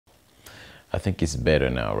I think it's better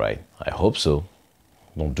now, right? I hope so.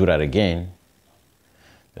 Don't do that again.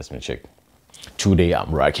 Let me check. Today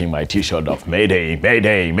I'm rocking my t-shirt of Mayday,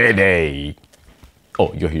 Mayday, Mayday.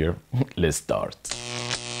 Oh, you're here. Let's start.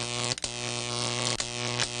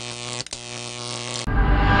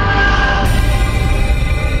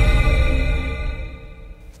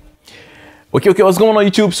 Okay, what's going on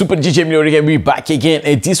YouTube? Super DJ Emiliot, we're back again,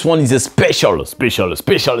 and this one is a special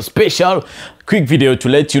quick video to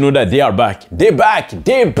let you know that they are back. They're back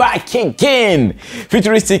again.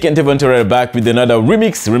 Futuristic and Devvon Terrell back with another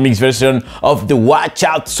remix version of the Watch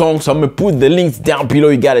Out song. So I'm gonna put the links down below.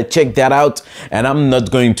 You gotta check that out. And I'm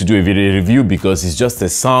not going to do a video review because it's just a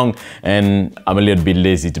song, and I'm a little bit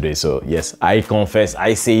lazy today. So yes, I confess,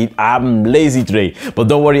 I say it, I'm lazy today. But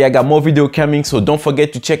don't worry, I got more video coming. So don't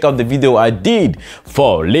forget to check out the video I did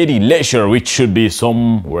for Lady Leisure, which should be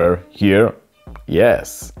somewhere here.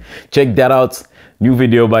 Yes, check that out. New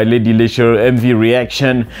video by Lady Leisure, MV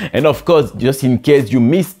reaction. And of course, just in case you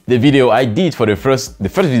missed the video I did for the first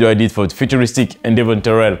video I did for Futuristic and Devvon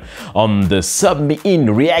Terrell on the Sub Me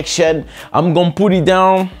In reaction, I'm gonna put it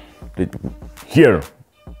down here.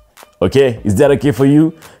 Okay, is that okay for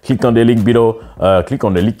you? Click on the link below, click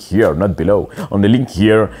on the link here, not below, on the link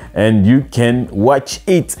here, and you can watch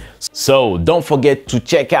it. So don't forget to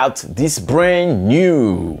check out this brand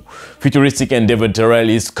new Futuristic and Devvon Terrell.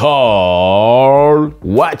 Is called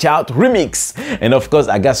Watch Out Remix. And of course,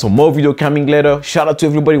 I got some more video coming later. Shout out to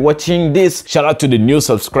everybody watching this. Shout out to the new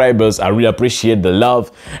subscribers. I really appreciate the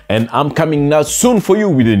love. And I'm coming out soon for you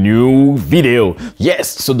with a new video. Yes,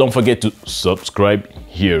 so don't forget to subscribe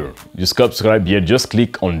here. Just subscribe here, just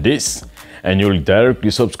click on this and you'll directly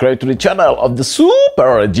subscribe to the channel of the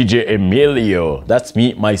super DJ Emiliot. That's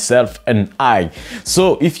me, myself, and I.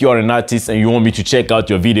 So if you're an artist and you want me to check out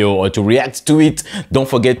your video or to react to it, don't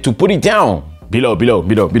forget to put it down below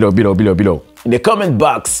in the comment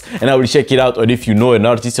box, and I will check it out. Or if you know an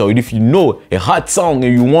artist, or if you know a hot song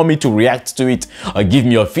and you want me to react to it or give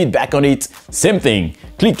me your feedback on it, same thing.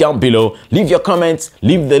 Click down below, leave your comments,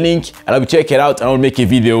 leave the link, and I will check it out and I will make a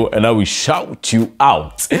video and I will shout you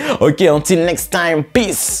out. Okay, until next time,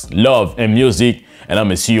 peace, love, and music, and I'm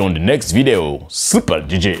gonna see you on the next video. Super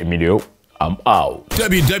DJ Emiliot, I'm out.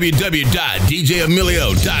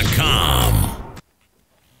 www.djemiliot.com